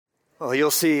Well,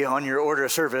 you'll see on your order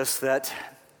of service that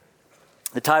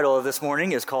the title of this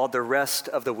morning is called The Rest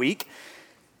of the Week.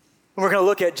 And we're going to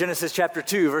look at Genesis chapter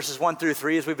 2, verses 1 through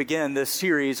 3 as we begin this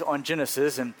series on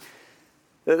Genesis. And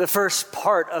the first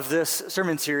part of this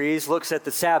sermon series looks at the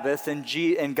Sabbath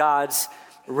and God's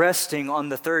resting on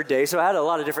the third day. So I had a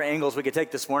lot of different angles we could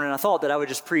take this morning. I thought that I would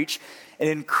just preach an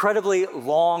incredibly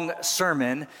long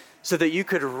sermon so that you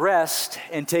could rest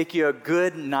and take you a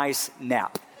good, nice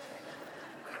nap.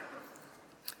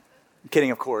 I'm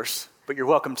kidding, of course, but you're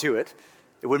welcome to it.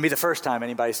 It wouldn't be the first time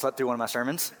anybody slept through one of my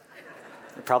sermons.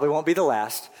 It probably won't be the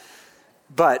last.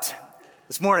 But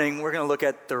this morning, we're going to look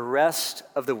at the rest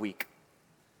of the week.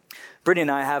 Brittany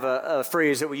and I have a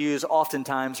phrase that we use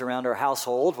oftentimes around our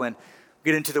household when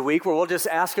we get into the week, where we'll just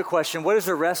ask a question: what does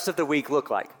the rest of the week look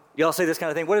like? Y'all say this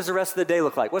kind of thing: what does the rest of the day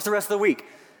look like? What's the rest of the week?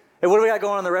 And what do we got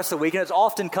going on the rest of the week? And it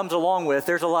often comes along with,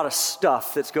 there's a lot of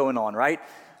stuff that's going on, right?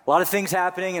 A lot of things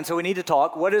happening, and so we need to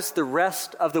talk. What does the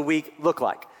rest of the week look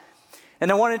like?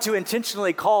 And I wanted to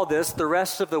intentionally call this the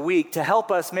rest of the week to help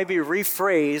us maybe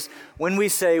rephrase when we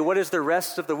say, what does the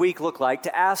rest of the week look like?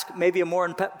 To ask maybe a more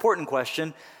important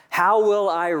question: how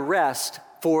will I rest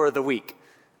for the week?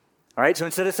 All right, so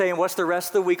instead of saying, what's the rest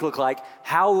of the week look like?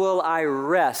 How will I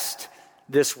rest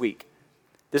this week?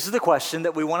 This is the question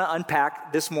that we want to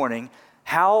unpack this morning.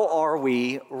 How are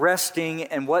we resting,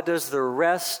 and what does the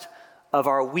rest of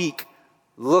our week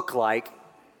look like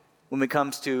when it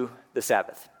comes to the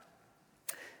Sabbath?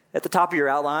 At the top of your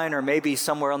outline, or maybe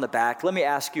somewhere on the back, let me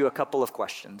ask you a couple of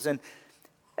questions. And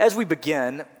as we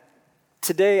begin,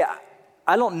 today,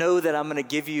 I don't know that I'm going to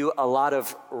give you a lot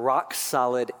of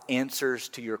rock-solid answers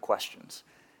to your questions.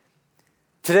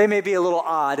 Today may be a little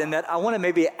odd in that I want to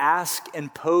maybe ask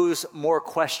and pose more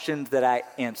questions that I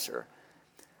answer.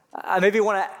 I maybe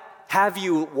want to have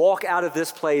you walk out of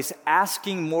this place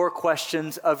asking more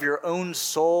questions of your own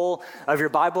soul, of your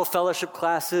Bible fellowship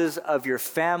classes, of your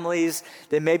families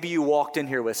than maybe you walked in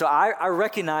here with. So I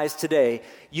recognize today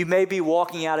you may be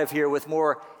walking out of here with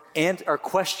more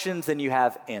questions than you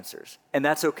have answers, and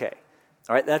that's okay.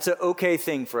 All right, that's an okay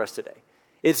thing for us today.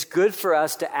 It's good for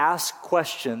us to ask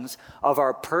questions of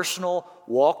our personal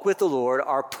walk with the Lord,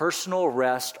 our personal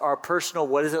rest, our personal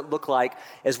what does it look like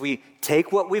as we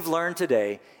take what we've learned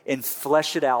today and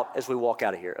flesh it out as we walk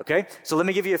out of here, okay? So let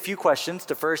me give you a few questions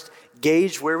to first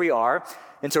gauge where we are.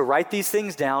 And so write these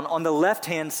things down. On the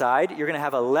left-hand side, you're going to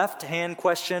have a left-hand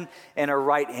question and a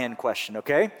right-hand question,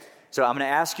 okay? So I'm going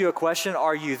to ask you a question: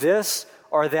 are you this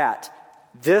or that?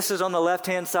 This is on the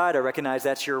left-hand side. I recognize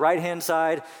that's your right-hand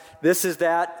side. This is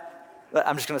that.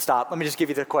 I'm just going to stop. Let me just give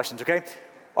you the questions, okay?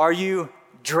 Are you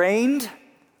drained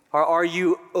or are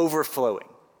you overflowing?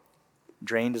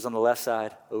 Drained is on the left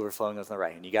side, overflowing is on the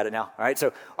right hand. You got it now? All right,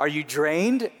 so are you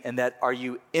drained, and that are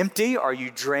you empty? Are you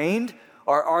drained,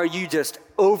 or are you just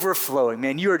overflowing?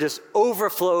 Man, you are just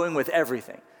overflowing with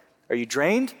everything. Are you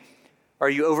drained? Or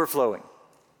are you overflowing?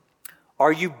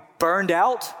 Are you burned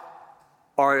out,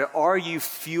 or are you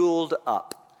fueled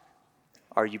up?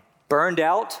 Are you burned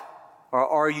out, or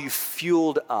are you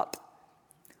fueled up?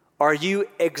 Are you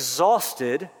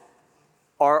exhausted,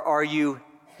 or are you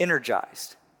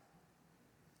energized?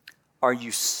 Are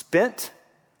you spent,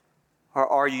 or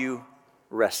are you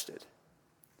rested?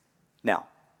 Now,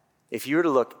 if you were to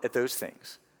look at those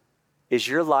things, is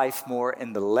your life more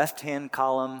in the left-hand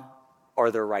column or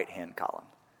the right-hand column?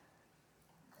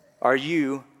 Are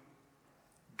you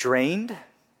drained,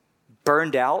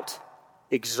 burned out,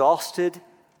 exhausted,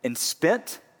 and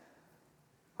spent?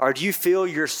 Or do you feel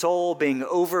your soul being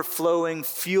overflowing,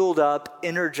 fueled up,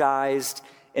 energized,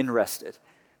 and rested?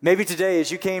 Maybe today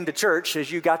as you came to church,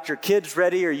 as you got your kids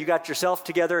ready or you got yourself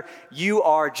together, you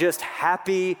are just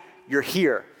happy you're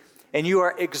here. And you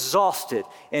are exhausted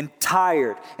and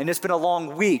tired. And it's been a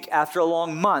long week, after a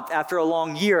long month, after a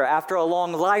long year, after a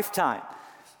long lifetime.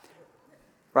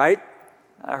 Right?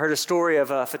 I heard a story of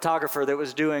a photographer that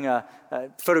was doing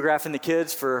photographing the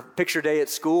kids for picture day at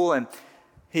school, and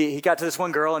he got to this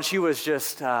one girl, and she was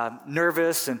just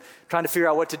nervous and trying to figure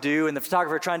out what to do. And the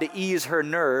photographer, trying to ease her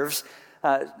nerves,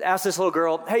 asked this little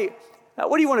girl, "Hey,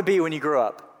 what do you want to be when you grow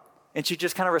up?" And she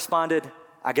just kind of responded,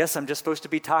 "I guess I'm just supposed to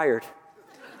be tired."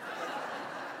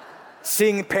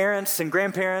 Seeing parents and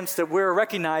grandparents that we're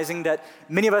recognizing that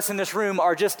many of us in this room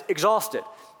are just exhausted.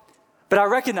 But I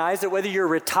recognize that whether you're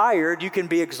retired, you can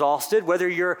be exhausted. Whether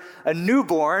you're a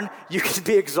newborn, you can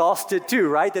be exhausted too,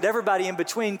 right? That everybody in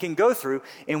between can go through,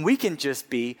 and we can just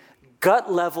be gut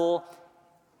level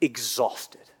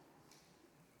exhausted.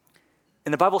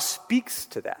 And the Bible speaks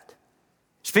to that.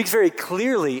 Speaks very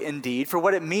clearly indeed for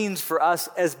what it means for us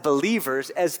as believers,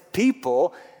 as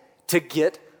people, to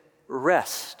get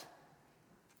rest.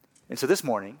 And so this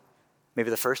morning, maybe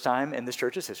the first time in this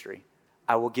church's history,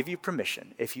 I will give you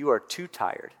permission. If you are too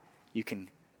tired, you can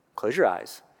close your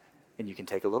eyes and you can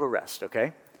take a little rest,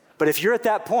 okay? But if you're at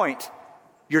that point,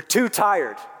 you're too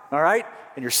tired, all right?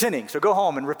 And you're sinning, so go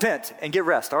home and repent and get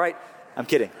rest, all right? I'm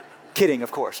kidding. Kidding,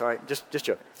 of course, all right? Just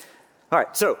joking. All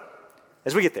right, so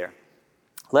as we get there,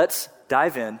 let's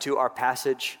dive into our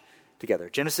passage together.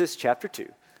 Genesis chapter 2,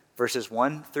 verses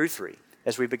 1 through 3,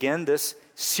 as we begin this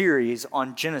series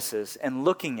on Genesis and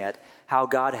looking at how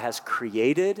God has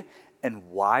created and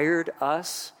wired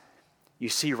us. You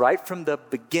see right from the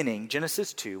beginning,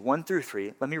 Genesis 2, 1 through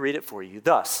 3, let me read it for you.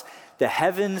 Thus, the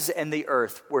heavens and the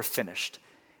earth were finished,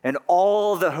 and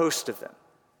all the host of them.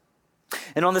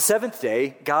 And on the seventh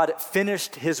day, God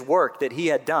finished his work that he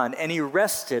had done, and he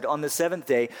rested on the seventh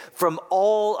day from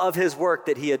all of his work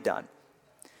that he had done.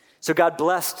 So God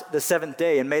blessed the seventh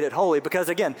day and made it holy because,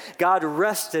 again, God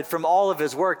rested from all of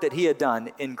his work that he had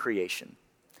done in creation.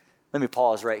 Let me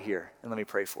pause right here and let me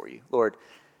pray for you. Lord,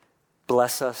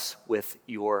 bless us with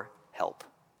your help.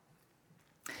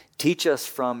 Teach us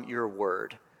from your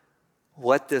word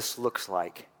what this looks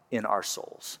like in our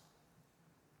souls.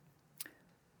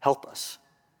 Help us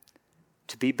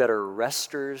to be better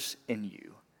resters in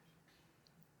you,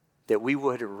 that we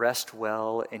would rest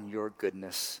well in your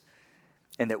goodness,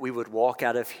 and that we would walk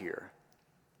out of here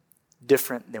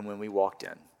different than when we walked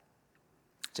in.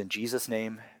 It's in Jesus'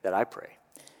 name that I pray.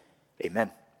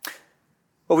 Amen.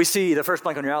 Well, we see the first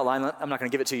blank on your outline. I'm not going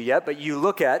to give it to you yet, but you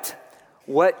look at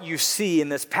what you see in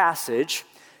this passage,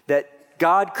 that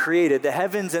God created the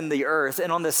heavens and the earth,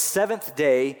 and on the seventh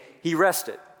day, he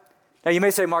rested. Now, you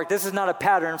may say, Mark, this is not a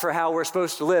pattern for how we're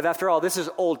supposed to live. After all, this is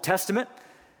Old Testament.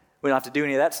 We don't have to do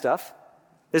any of that stuff.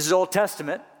 This is Old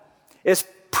Testament. It's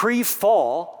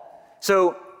pre-fall.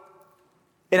 So,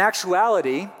 in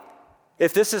actuality,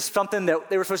 if this is something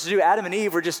that they were supposed to do, Adam and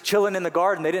Eve were just chilling in the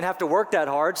garden. They didn't have to work that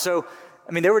hard. So,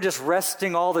 they were just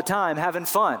resting all the time, having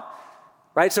fun,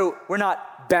 right? So we're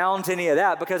not bound to any of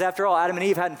that because after all, Adam and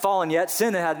Eve hadn't fallen yet.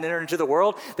 Sin hadn't entered into the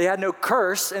world. They had no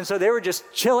curse. And so they were just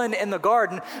chilling in the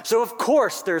garden. So of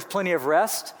course there's plenty of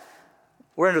rest.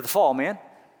 We're into the fall, man.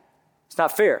 It's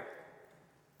not fair.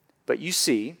 But you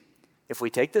see, if we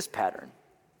take this pattern,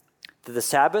 that the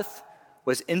Sabbath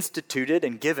was instituted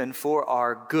and given for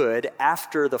our good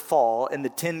after the fall in the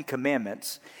Ten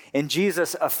Commandments. And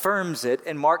Jesus affirms it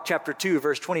in Mark chapter 2,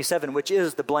 verse 27, which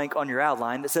is the blank on your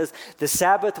outline. That says, the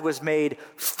Sabbath was made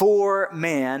for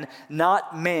man,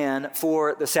 not man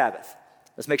for the Sabbath.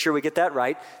 Let's make sure we get that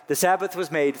right. The Sabbath was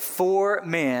made for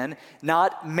man,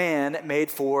 not man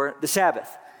made for the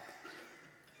Sabbath.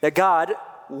 That God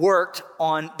worked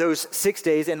on those 6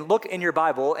 days, and look in your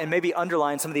Bible and maybe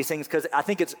underline some of these things because I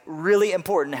think it's really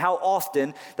important how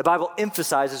often the Bible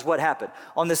emphasizes what happened.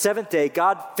 On the seventh day,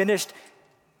 God finished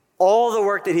all the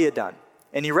work that he had done,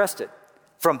 and he rested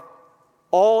from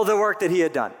all the work that he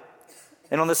had done.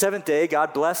 And on the seventh day,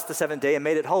 God blessed the seventh day and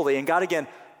made it holy, and God again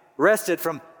rested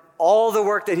from all the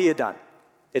work that he had done.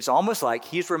 It's almost like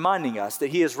he's reminding us that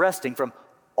he is resting from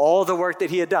all the work that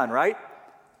he had done, right?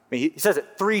 He says it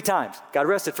 3 times. God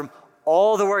rested from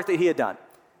all the work that he had done.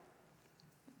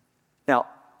 Now,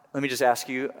 let me just ask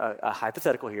you a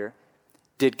hypothetical here.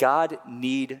 Did God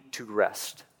need to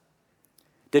rest?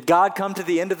 Did God come to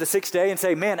the end of the 6th day and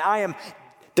say, man, I am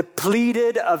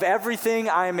depleted of everything.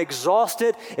 I am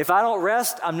exhausted. If I don't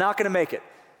rest, I'm not going to make it.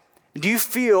 Do you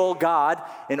feel God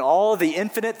in all the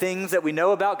infinite things that we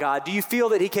know about God? Do you feel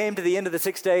that he came to the end of the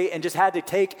 6th day and just had to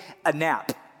take a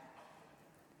nap?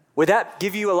 Would that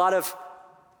give you a lot of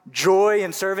joy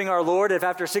in serving our Lord if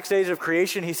after 6 days of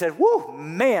creation he said, whoo,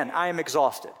 man, I am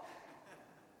exhausted?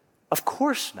 Of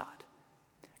course not.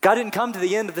 God didn't come to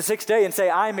the end of the 6th day and say,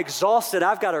 I am exhausted,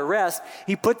 I've got to rest.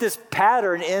 He put this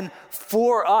pattern in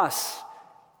for us.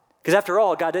 Because after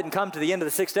all, God didn't come to the end of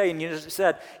the 6th day and you just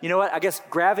said, you know what, I guess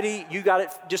gravity, you got it,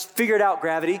 just figure it out,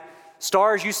 gravity.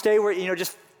 Stars, you stay where,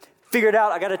 just figure it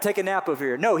out, I got to take a nap over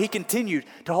here. No, he continued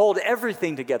to hold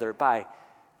everything together by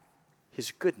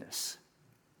his goodness.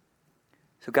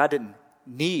 So God didn't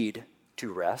need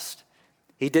to rest.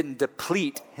 He didn't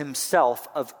deplete himself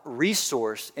of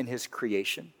resource in his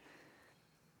creation.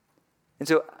 And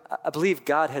so I believe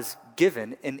God has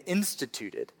given and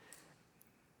instituted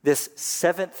this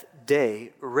 7th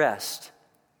day rest.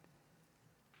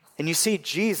 And you see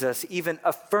Jesus even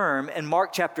affirm in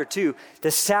Mark chapter 2,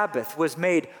 the Sabbath was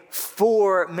made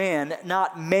for man,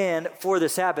 not man for the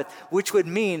Sabbath, which would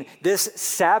mean this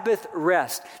Sabbath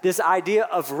rest, this idea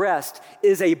of rest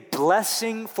is a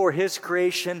blessing for his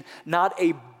creation, not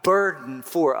a burden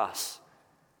for us.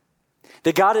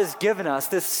 That God has given us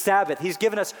this Sabbath. He's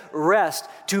given us rest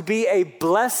to be a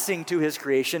blessing to his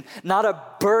creation, not a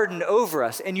burden over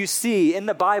us. And you see in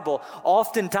the Bible,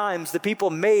 oftentimes the people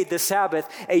made the Sabbath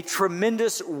a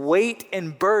tremendous weight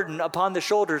and burden upon the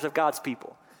shoulders of God's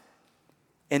people.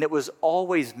 And it was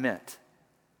always meant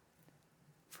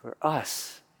for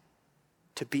us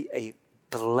to be a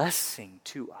blessing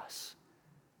to us,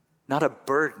 not a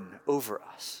burden over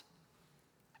us.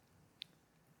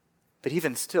 But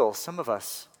even still, some of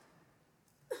us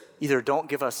either don't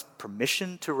give us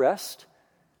permission to rest.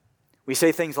 We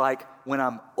say things like, when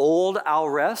I'm old, I'll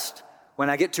rest. When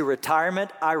I get to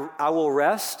retirement, I will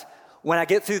rest. When I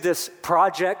get through this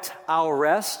project, I'll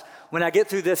rest. When I get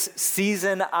through this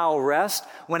season, I'll rest.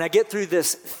 When I get through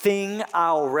this thing,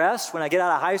 I'll rest. When I get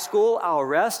out of high school, I'll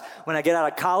rest. When I get out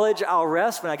of college, I'll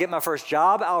rest. When I get my first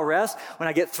job, I'll rest. When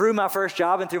I get through my first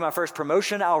job and through my first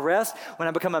promotion, I'll rest. When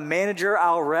I become a manager,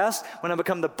 I'll rest. When I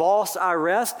become the boss, I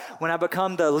rest. When I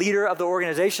become the leader of the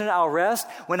organization, I'll rest.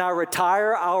 When I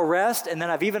retire, I'll rest. And then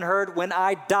I've even heard, when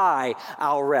I die,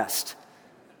 I'll rest.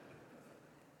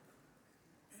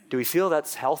 Do we feel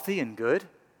that's healthy and good?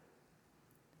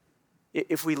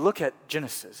 If we look at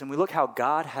Genesis and we look how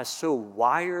God has so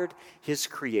wired his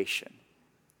creation,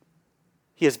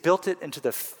 he has built it into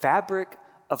the fabric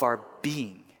of our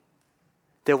being,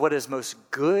 that what is most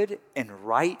good and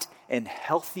right and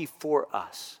healthy for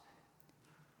us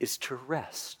is to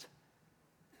rest.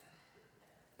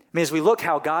 I mean, as we look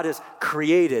how God has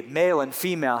created male and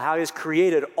female, how he has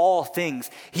created all things,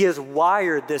 he has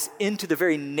wired this into the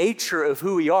very nature of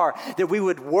who we are, that we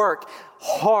would work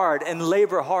hard and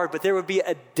labor hard, but there would be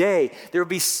a day, there would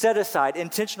be set aside,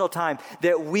 intentional time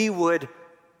that we would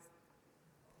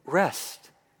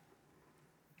rest.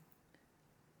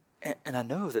 And I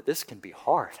know that this can be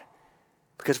hard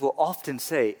because we'll often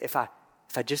say, if I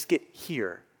just get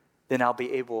here, then I'll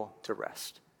be able to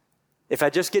rest. If I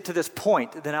just get to this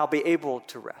point, then I'll be able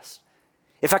to rest.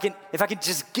 If I can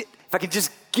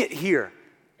just get here,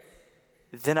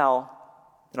 then I'll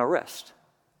rest.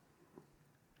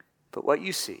 But what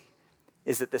you see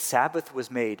is that the Sabbath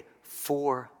was made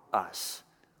for us,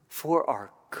 for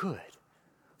our good,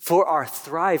 for our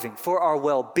thriving, for our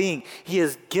well-being. He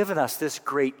has given us this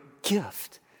great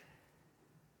gift.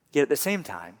 Yet at the same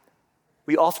time,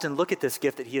 we often look at this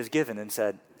gift that he has given and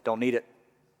said, don't need it.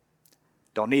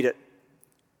 Don't need it.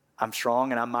 I'm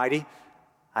strong and I'm mighty.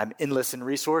 I'm endless in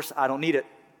resource. I don't need it.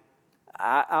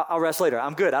 I'll rest later.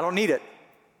 I'm good. I don't need it.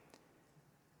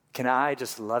 Can I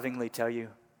just lovingly tell you,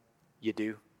 you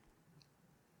do?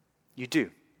 You do.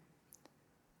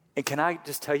 And can I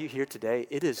just tell you here today,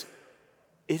 it is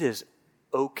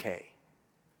okay.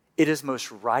 It is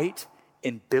most right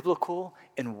and biblical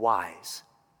and wise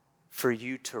for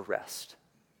you to rest.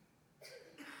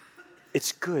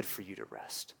 It's good for you to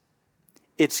rest.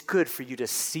 It's good for you to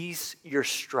cease your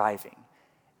striving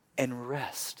and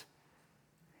rest.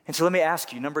 And so let me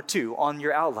ask you, number 2 on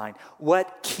your outline,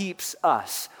 what keeps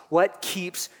us? What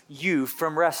keeps you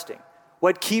from resting?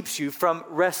 What keeps you from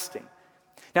resting?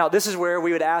 Now, this is where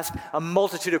we would ask a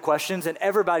multitude of questions, and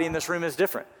everybody in this room is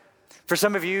different. For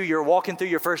some of you, you're walking through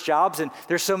your first jobs and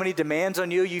there's so many demands on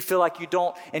you, you feel like you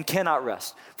don't and cannot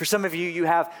rest. For some of you, you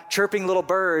have chirping little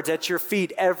birds at your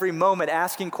feet every moment,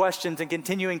 asking questions and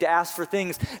continuing to ask for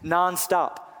things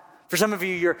nonstop. For some of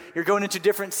you, you're going into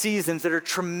different seasons that are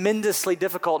tremendously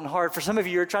difficult and hard. For some of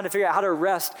you, you're trying to figure out how to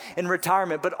rest in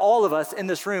retirement. But all of us in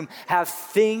this room have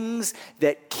things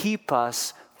that keep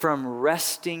us from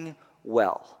resting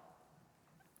well.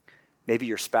 Maybe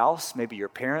your spouse, maybe your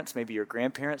parents, maybe your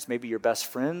grandparents, maybe your best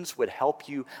friends would help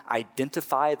you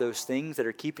identify those things that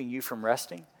are keeping you from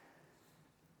resting.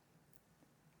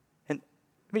 And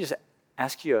let me just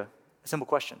ask you a simple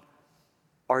question.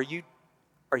 Are you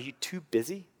too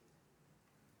busy?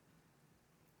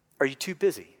 Are you too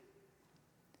busy?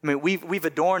 I mean, we've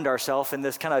adorned ourselves in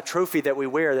this kind of trophy that we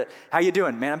wear that, how you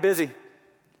doing? Man, I'm busy.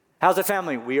 How's the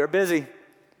family? We are busy.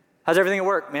 How's everything at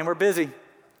work? Man, we're busy.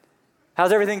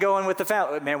 How's everything going with the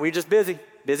family? Man, we're just busy.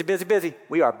 Busy, busy, busy.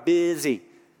 We are busy.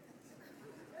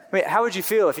 I mean, how would you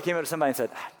feel if you came up to somebody and said,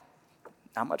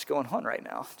 not much going on right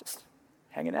now, just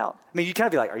hanging out? I mean, you'd kind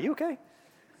of be like, are you okay?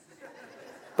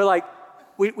 But like,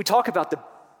 we talk about the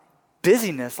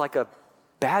busyness like a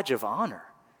badge of honor.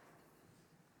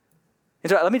 And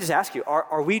so let me just ask you,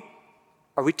 are we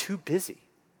too busy?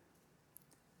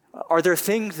 Are there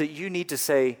things that you need to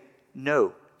say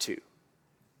no to?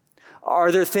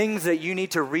 Are there things that you need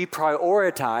to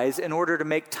reprioritize in order to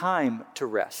make time to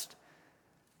rest?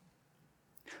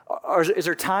 Is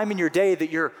there time in your day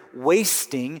that you're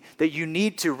wasting that you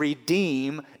need to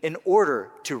redeem in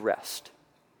order to rest?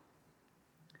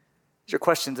 These are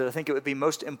questions that I think it would be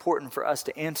most important for us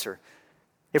to answer.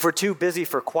 If we're too busy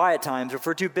for quiet times, or if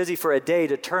we're too busy for a day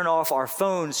to turn off our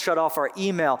phones, shut off our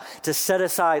email, to set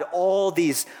aside all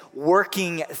these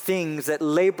working things that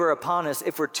labor upon us,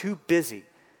 if we're too busy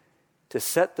to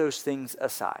set those things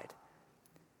aside,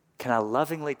 can I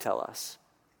lovingly tell us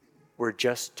we're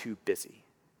just too busy?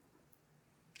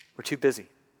 We're too busy.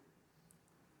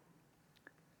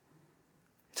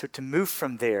 So to move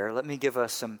from there, let me give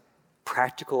us some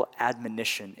practical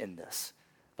admonition in this.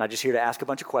 I'm not just here to ask a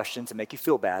bunch of questions and make you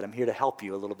feel bad. I'm here to help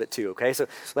you a little bit too, okay? So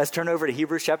let's turn over to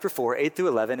Hebrews chapter 4, 8 through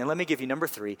 11, and let me give you number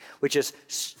 3, which is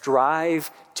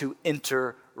strive to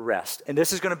enter rest. And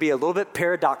this is going to be a little bit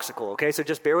paradoxical, okay? So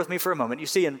just bear with me for a moment. You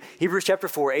see in Hebrews chapter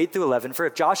 4, 8 through 11, for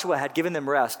if Joshua had given them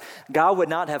rest, God would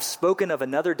not have spoken of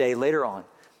another day later on.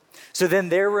 So then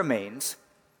there remains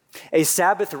a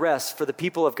Sabbath rest for the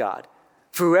people of God.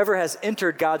 For whoever has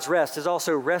entered God's rest has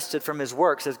also rested from his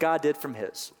works as God did from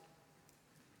his.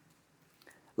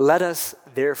 Let us,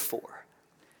 therefore,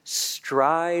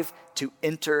 strive to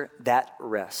enter that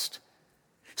rest,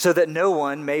 so that no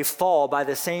one may fall by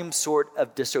the same sort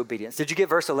of disobedience. Did you get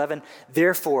verse 11?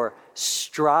 Therefore,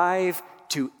 strive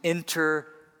to enter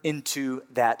into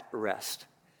that rest.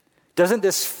 Doesn't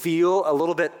this feel a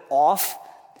little bit off?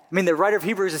 I mean, the writer of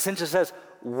Hebrews essentially says,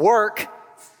 work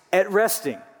at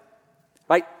resting.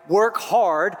 Right? Work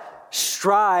hard,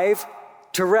 strive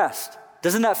to rest.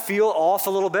 Doesn't that feel off a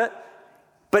little bit?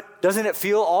 But doesn't it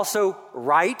feel also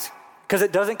right? Because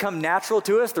it doesn't come natural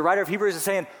to us. The writer of Hebrews is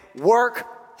saying, work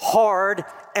hard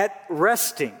at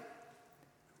resting.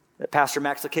 Pastor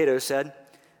Max Lucado said,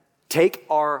 take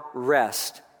our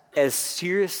rest as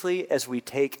seriously as we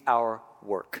take our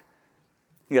work.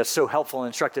 That's so helpful and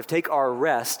instructive. Take our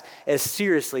rest as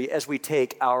seriously as we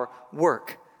take our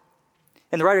work.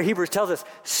 And the writer of Hebrews tells us,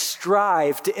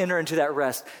 strive to enter into that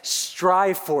rest.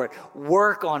 Strive for it.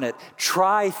 Work on it.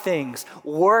 Try things.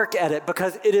 Work at it,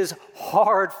 because it is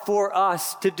hard for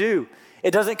us to do.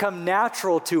 It doesn't come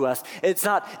natural to us. It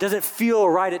doesn't feel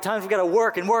right. At times we've got to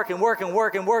work and work and work and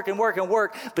work and work and work and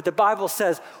work. But the Bible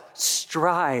says,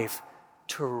 strive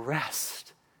to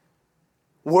rest.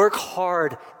 Work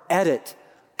hard at it.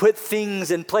 Put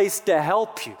things in place to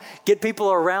help you. Get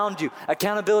people around you,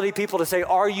 accountability people to say,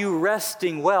 are you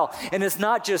resting well? And it's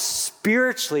not just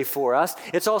spiritually for us,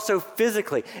 it's also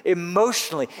physically,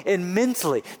 emotionally, and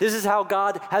mentally. This is how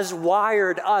God has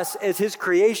wired us as his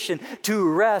creation to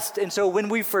rest. And so when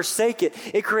we forsake it,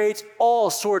 it creates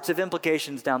all sorts of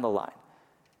implications down the line.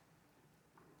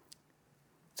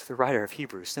 So the writer of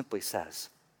Hebrews simply says,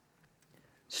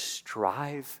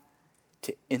 strive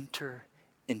to enter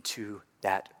into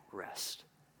that rest.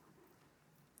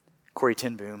 Corrie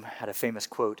ten Boom had a famous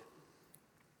quote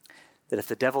that if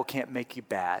the devil can't make you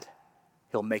bad,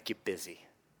 he'll make you busy.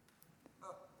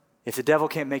 If the devil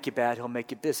can't make you bad, he'll make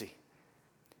you busy.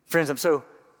 Friends, I'm so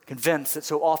convinced that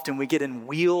so often we get in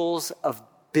wheels of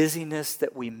busyness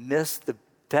that we miss the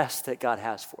best that God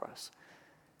has for us.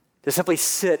 To simply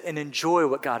sit and enjoy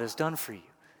what God has done for you.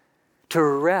 To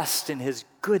rest in his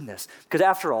goodness. Because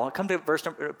after all, come to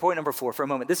point number 4 for a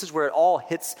moment. This is where it all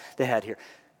hits the head here.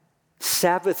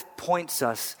 Sabbath points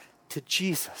us to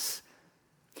Jesus.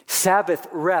 Sabbath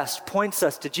rest points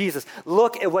us to Jesus.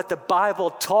 Look at what the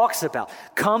Bible talks about.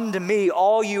 Come to me,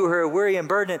 all you who are weary and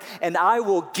burdened, and I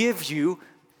will give you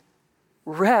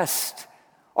rest.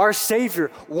 Our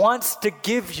Savior wants to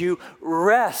give you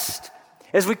rest.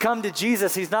 As we come to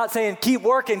Jesus, he's not saying, keep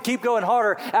working, keep going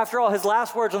harder. After all, his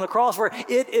last words on the cross were,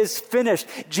 it is finished.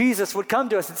 Jesus would come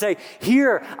to us and say,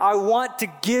 here, I want to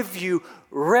give you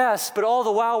rest. But all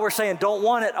the while we're saying, don't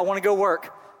want it, I want to go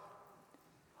work.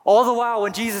 All the while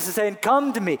when Jesus is saying,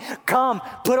 come to me, come,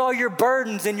 put all your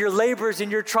burdens and your labors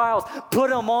and your trials, put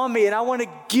them on me, and I want to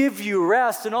give you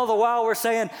rest. And all the while we're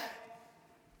saying,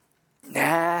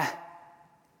 nah,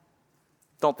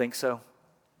 don't think so.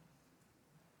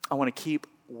 I want to keep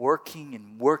working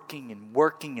and working and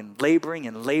working and laboring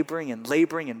and laboring and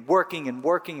laboring and working and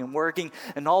working and working.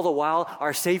 And all the while,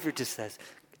 our Savior just says,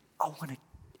 I want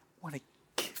to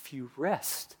give you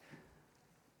rest.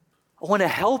 I want to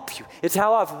help you. It's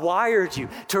how I've wired you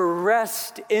to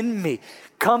rest in me.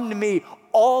 Come to me,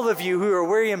 all of you who are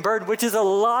weary and burdened, which is a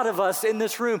lot of us in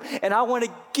this room, and I want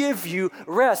to give you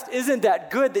rest. Isn't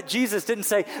that good that Jesus didn't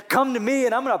say, come to me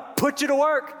and I'm going to put you to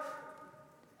work?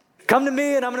 Come to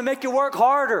me and I'm going to make you work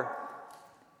harder.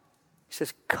 He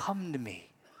says, come to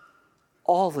me,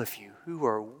 all of you who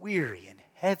are weary and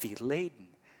heavy laden,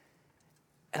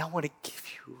 and I want to give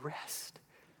you rest.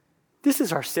 This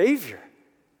is our Savior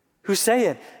who's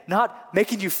saying, not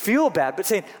making you feel bad, but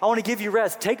saying, I want to give you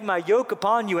rest. Take my yoke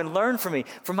upon you and learn from me,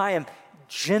 for I am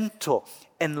gentle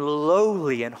and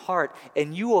lowly in heart,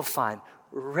 and you will find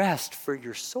rest for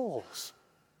your souls.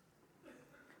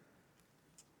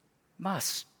 My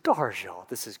stars, y'all,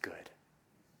 this is good.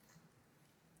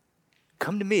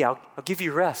 Come to me, I'll give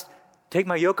you rest. Take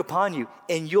my yoke upon you,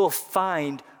 and you'll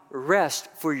find rest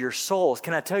for your souls.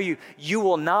 Can I tell you, you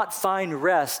will not find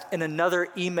rest in another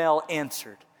email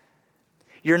answered.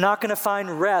 You're not going to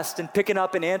find rest in picking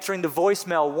up and answering the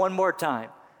voicemail one more time.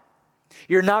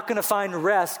 You're not going to find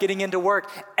rest getting into work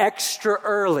extra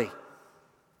early.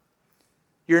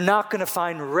 You're not going to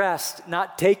find rest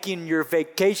not taking your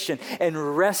vacation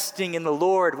and resting in the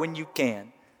Lord when you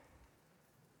can.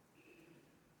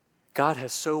 God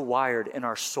has so wired in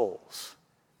our souls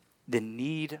the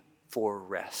need for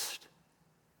rest.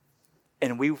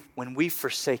 And when we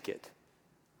forsake it,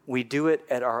 we do it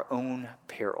at our own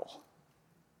peril.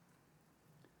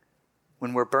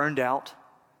 When we're burned out,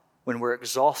 when we're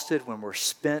exhausted, when we're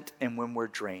spent, and when we're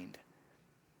drained.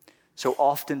 So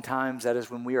oftentimes that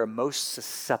is when we are most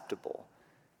susceptible.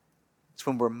 It's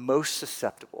when we're most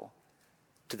susceptible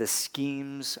to the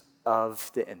schemes of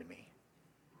the enemy.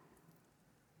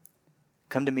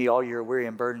 Come to me, all you are weary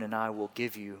and burdened, and I will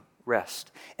give you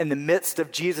rest. In the midst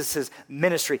of Jesus'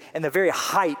 ministry, in the very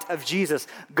height of Jesus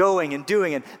going and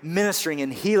doing and ministering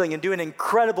and healing and doing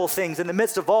incredible things, in the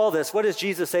midst of all this, what does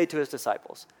Jesus say to his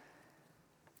disciples?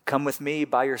 Come with me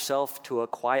by yourself to a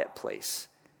quiet place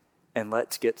and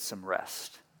let's get some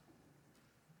rest.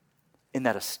 Isn't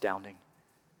that astounding?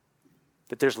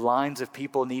 That there's lines of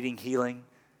people needing healing.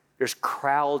 There's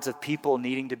crowds of people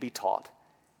needing to be taught.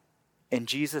 And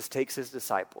Jesus takes his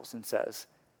disciples and says,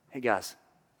 hey guys,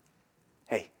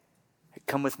 hey,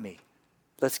 come with me.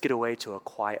 Let's get away to a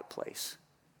quiet place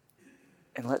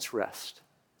and let's rest.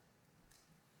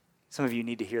 Some of you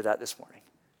need to hear that this morning.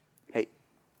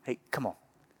 Hey, come on.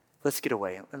 Let's get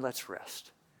away and let's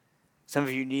rest. Some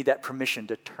of you need that permission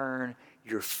to turn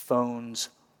your phones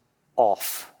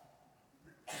off.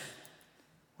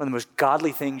 One of the most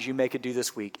godly things you may could do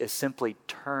this week is simply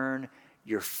turn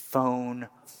your phone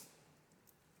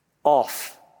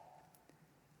off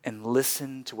and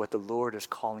listen to what the Lord is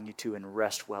calling you to and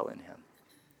rest well in him.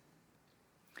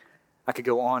 I could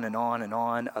go on and on and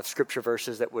on of scripture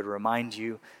verses that would remind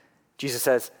you. Jesus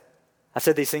says, I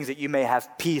said these things that you may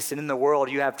have peace, and in the world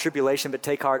you have tribulation, but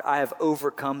take heart, I have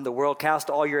overcome the world. Cast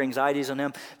all your anxieties on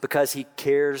him because he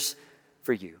cares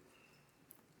for you.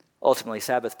 Ultimately,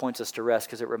 Sabbath points us to rest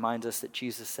because it reminds us that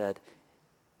Jesus said,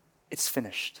 it's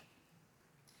finished.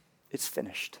 It's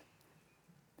finished.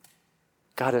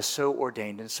 God has so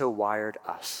ordained and so wired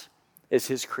us as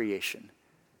his creation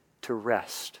to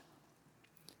rest.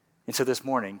 And so this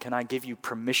morning, can I give you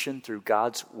permission through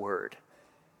God's word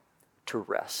to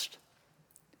rest?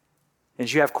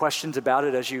 As you have questions about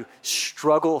it, as you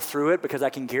struggle through it, because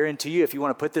I can guarantee you, if you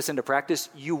want to put this into practice,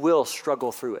 you will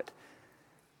struggle through it.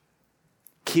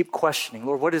 Keep questioning,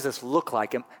 Lord, what does this look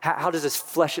like? How does this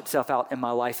flesh itself out in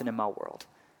my life and in my world?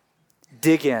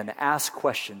 Dig in, ask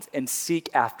questions, and seek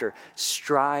after.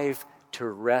 Strive to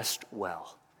rest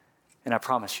well. And I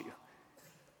promise you,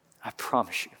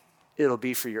 it'll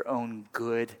be for your own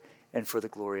good and for the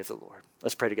glory of the Lord.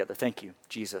 Let's pray together. Thank you,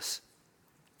 Jesus,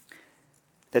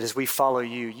 that as we follow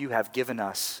you, you have given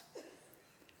us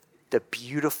the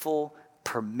beautiful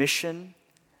permission,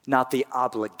 not the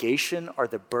obligation or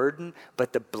the burden,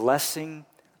 but the blessing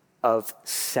of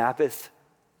Sabbath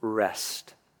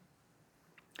rest.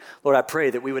 Lord, I pray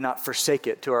that we would not forsake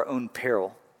it to our own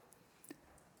peril.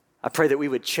 I pray that we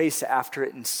would chase after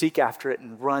it and seek after it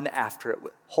and run after it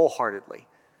wholeheartedly.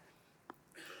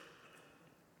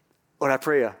 Lord, I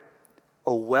pray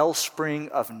a wellspring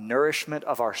of nourishment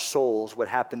of our souls would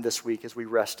happen this week as we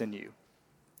rest in you.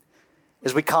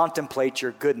 As we contemplate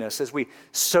your goodness, as we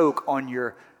soak on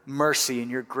your mercy and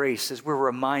your grace, as we're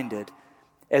reminded,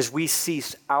 as we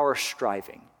cease our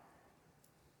striving,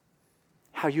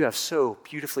 how you have so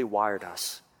beautifully wired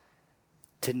us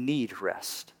to need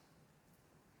rest.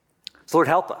 So Lord,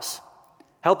 help us.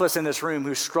 Help us in this room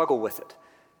who struggle with it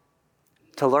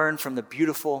to learn from the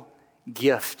beautiful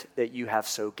gift that you have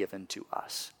so given to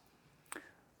us.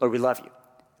 Lord, we love you.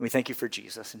 We thank you for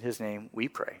Jesus. In his name we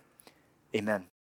pray. Amen.